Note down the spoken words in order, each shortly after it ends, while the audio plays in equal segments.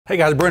Hey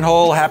guys, Brent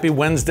Hull, happy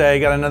Wednesday.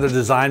 Got another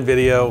design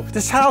video.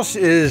 This house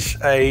is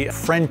a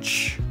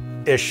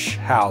French-ish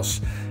house.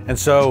 And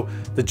so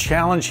the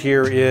challenge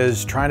here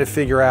is trying to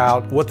figure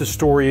out what the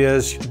story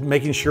is,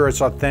 making sure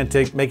it's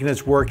authentic, making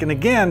it work. And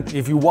again,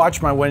 if you watch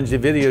my Wednesday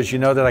videos, you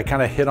know that I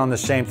kind of hit on the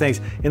same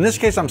things. In this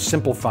case, I'm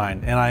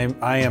simplifying and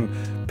I am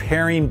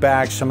paring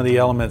back some of the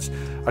elements.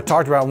 I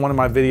talked about in one of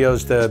my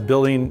videos, the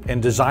building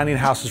and designing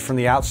houses from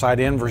the outside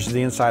in versus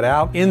the inside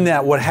out. In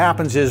that, what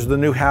happens is the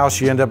new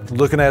house, you end up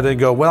looking at it and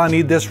go, well, I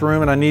need this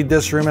room and I need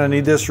this room and I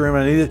need this room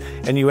and I need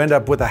it. And you end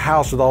up with a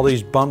house with all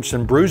these bumps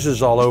and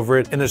bruises all over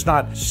it. And it's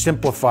not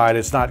simplified,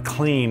 it's not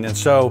clean. And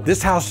so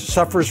this house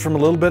suffers from a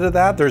little bit of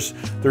that. There's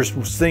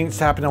things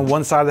happening on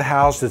one side of the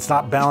house that's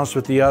not balanced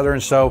with the other.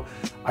 And so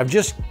I've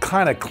just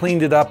kind of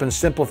cleaned it up and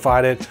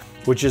simplified it,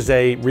 which is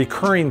a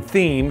recurring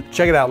theme.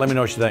 Check it out, let me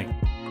know what you think.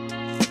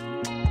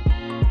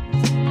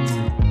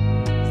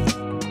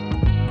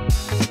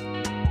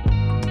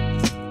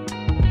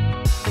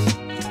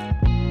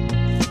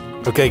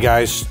 Okay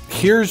guys,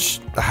 here's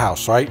the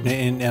house, right?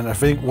 And I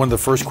think one of the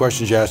first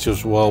questions you ask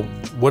is, well,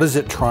 what is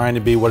it trying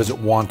to be? What does it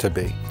want to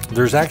be?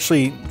 There's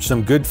actually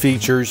some good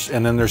features,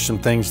 and then there's some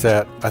things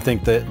that I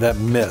think that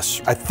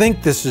miss. I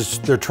think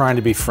they're trying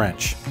to be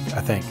French,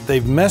 I think.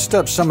 They've messed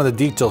up some of the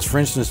details. For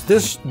instance,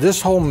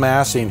 this whole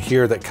massing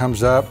here that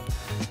comes up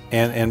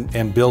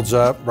and builds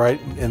up, right?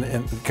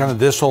 And kind of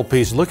this whole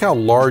piece, look how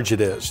large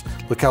it is.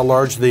 Look how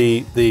large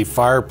the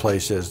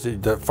fireplace is.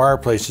 The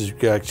fireplace is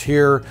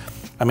here.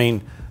 I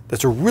mean,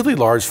 that's a really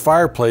large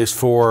fireplace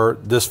for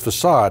this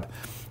facade.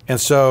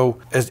 And so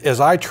as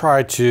I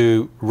try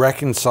to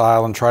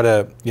reconcile and try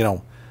to,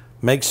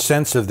 make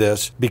sense of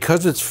this,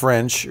 because it's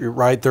French,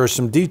 right, there are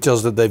some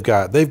details that they've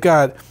got.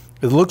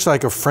 It looks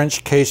like a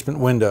French casement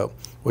window,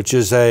 which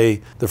is the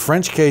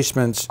French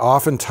casements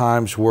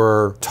oftentimes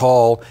were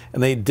tall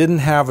and they didn't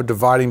have a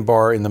dividing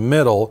bar in the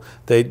middle.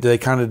 They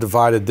kind of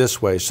divided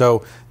this way.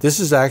 So this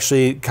is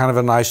actually kind of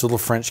a nice little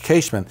French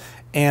casement.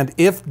 And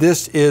if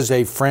this is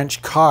a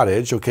French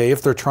cottage, okay,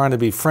 if they're trying to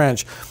be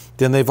French,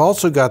 then they've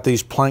also got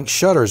these plank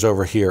shutters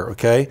over here,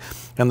 okay?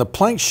 And the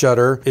plank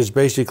shutter is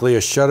basically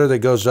a shutter that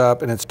goes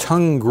up and it's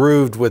tongue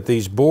grooved with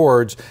these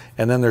boards,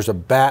 and then there's a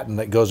batten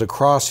that goes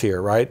across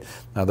here, right?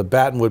 Now the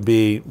batten would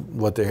be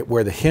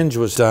where the hinge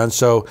was done.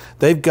 So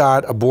they've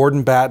got a board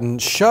and batten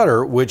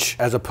shutter, which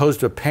as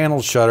opposed to a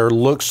panel shutter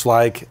looks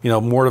like,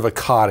 more of a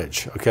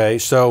cottage, okay?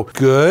 So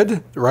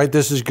good, right?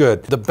 This is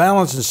good. The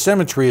balance and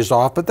symmetry is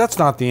off, but that's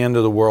not the end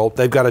of the world.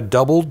 They've got a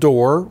double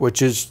door,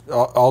 which is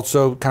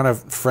also kind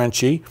of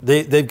Frenchy.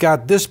 They've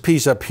got this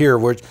piece up here,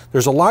 which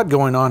there's a lot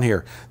going on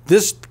here.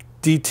 This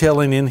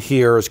detailing in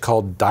here is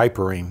called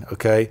diapering,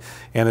 okay?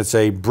 And it's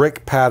a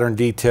brick pattern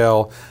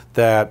detail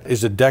that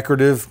is a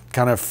decorative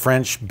kind of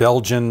French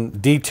Belgian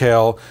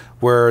detail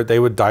where they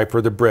would diaper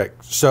the brick.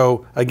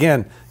 So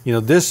again,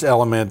 this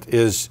element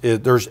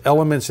there's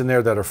elements in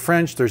there that are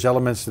French, there's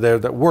elements there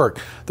that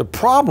work. The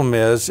problem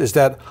is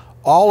that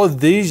all of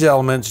these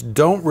elements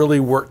don't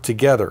really work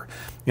together.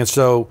 And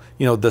so,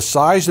 the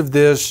size of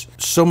this,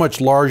 so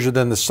much larger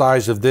than the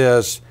size of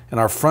this, and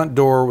our front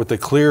door with the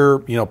clear,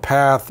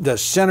 path that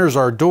centers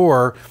our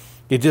door,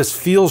 it just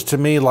feels to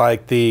me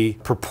like the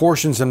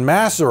proportions and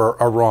mass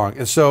are wrong.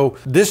 And so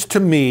this to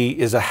me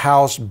is a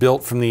house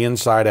built from the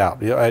inside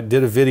out. I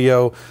did a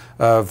video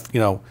of,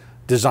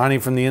 designing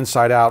from the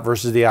inside out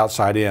versus the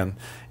outside in.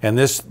 And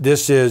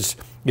this is,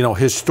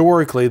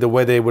 historically, the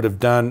way they would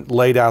have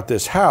laid out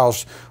this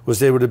house was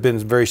they would have been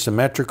very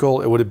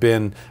symmetrical. It would have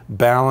been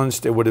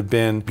balanced. It would have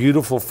been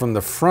beautiful from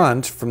the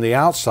front, from the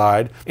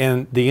outside,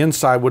 and the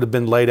inside would have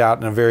been laid out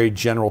in a very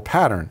general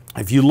pattern.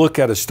 If you look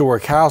at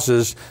historic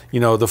houses,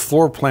 the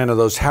floor plan of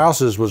those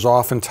houses was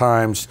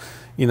oftentimes,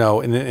 in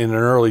an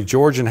early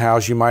Georgian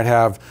house, you might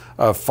have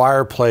a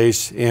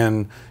fireplace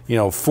in,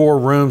 4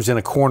 rooms in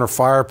a corner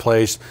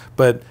fireplace,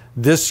 but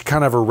this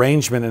kind of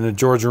arrangement in a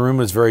Georgian room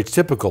is very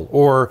typical.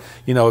 Or,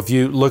 if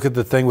you look at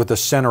the thing with the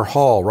center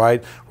hall,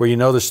 right,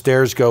 where the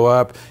stairs go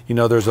up,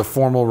 there's a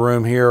formal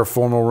room here, a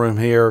formal room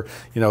here,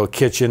 a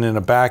kitchen and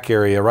a back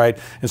area, right?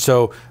 And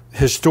so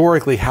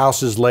historically,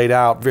 houses laid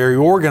out very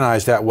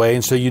organized that way,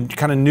 and so you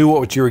kind of knew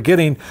what you were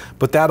getting,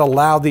 but that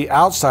allowed the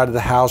outside of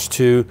the house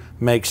to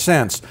make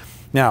sense.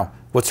 Now,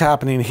 what's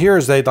happening here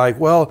is they'd like,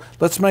 well,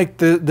 let's make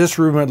this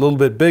room a little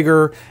bit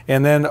bigger,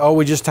 and then, oh,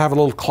 we just have a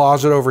little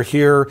closet over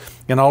here,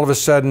 and all of a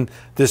sudden,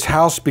 this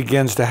house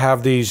begins to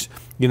have these,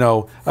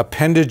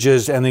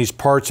 appendages and these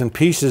parts and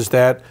pieces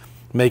that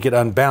make it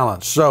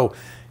unbalanced. So,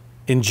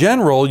 in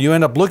general, you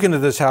end up looking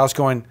at this house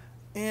going,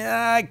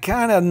 yeah, I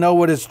kind of know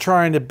what it's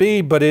trying to be,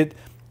 but it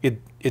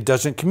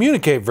doesn't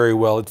communicate very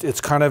well.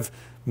 It's kind of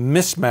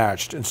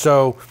mismatched. And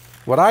so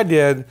what I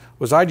did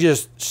was I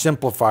just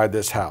simplified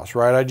this house,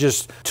 right? I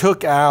just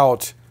took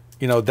out,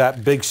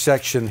 that big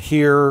section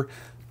here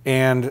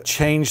and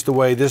changed the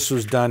way this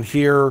was done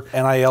here.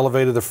 And I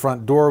elevated the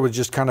front door with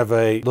just kind of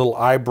a little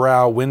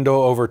eyebrow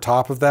window over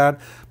top of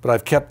that. But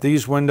I've kept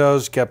these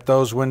windows, kept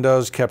those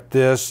windows, kept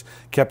this,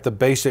 kept the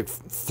basic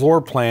floor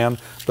plan.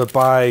 But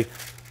by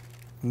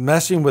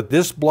messing with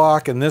this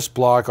block and this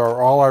block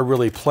are all I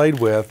really played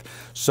with,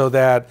 so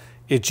that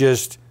it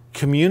just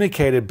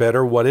communicated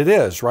better what it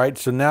is, right?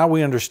 So now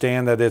we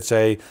understand that it's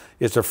a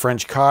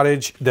French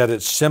cottage, that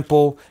it's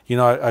simple. You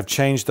know, I've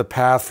changed the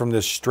path from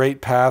this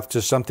straight path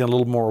to something a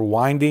little more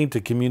winding to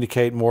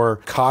communicate more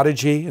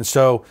cottagey. And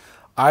so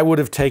I would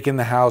have taken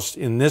the house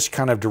in this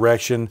kind of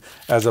direction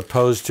as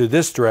opposed to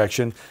this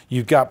direction.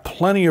 You've got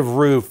plenty of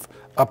roof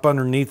up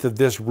underneath of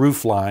this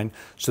roof line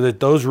so that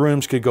those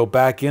rooms could go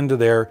back into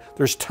there.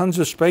 There's tons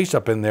of space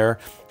up in there.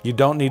 You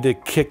don't need to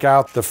kick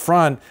out the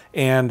front,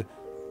 and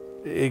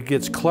it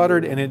gets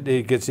cluttered and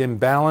it gets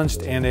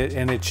imbalanced, and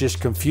it's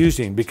just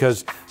confusing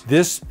because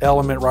this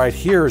element right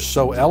here is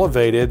so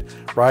elevated,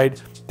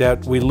 right,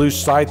 that we lose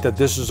sight that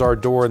this is our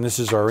door and this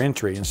is our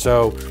entry. And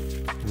so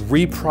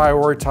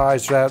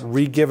reprioritize that,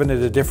 re-giving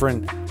it a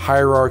different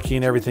hierarchy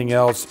and everything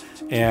else,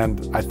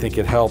 and I think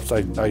it helps.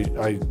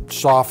 I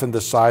softened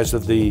the size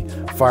of the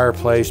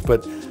fireplace,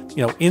 but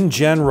you know, in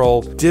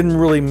general, didn't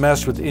really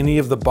mess with any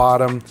of the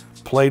bottom,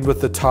 played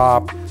with the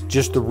top,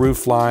 just the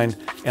roof line,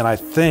 and I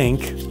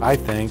think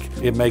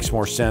it makes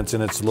more sense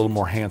and it's a little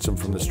more handsome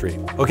from the street.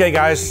 Okay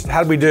guys,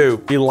 how did we do?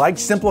 Do you like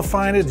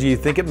simplifying it? Do you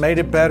think it made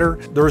it better?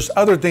 There's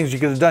other things you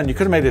could have done. You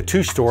could have made a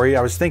two-story.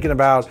 I was thinking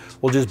about,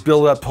 we'll just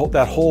build up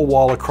that whole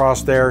wall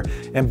across there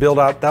and build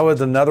out, that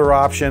was another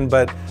option,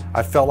 but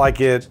I felt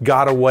like it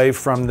got away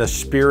from the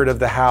spirit of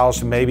the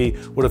house and maybe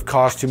would have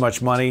cost too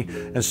much money.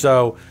 And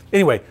so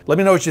anyway, let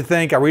me know what you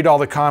think. I read all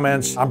the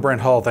comments. I'm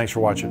Brent Hull, thanks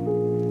for watching.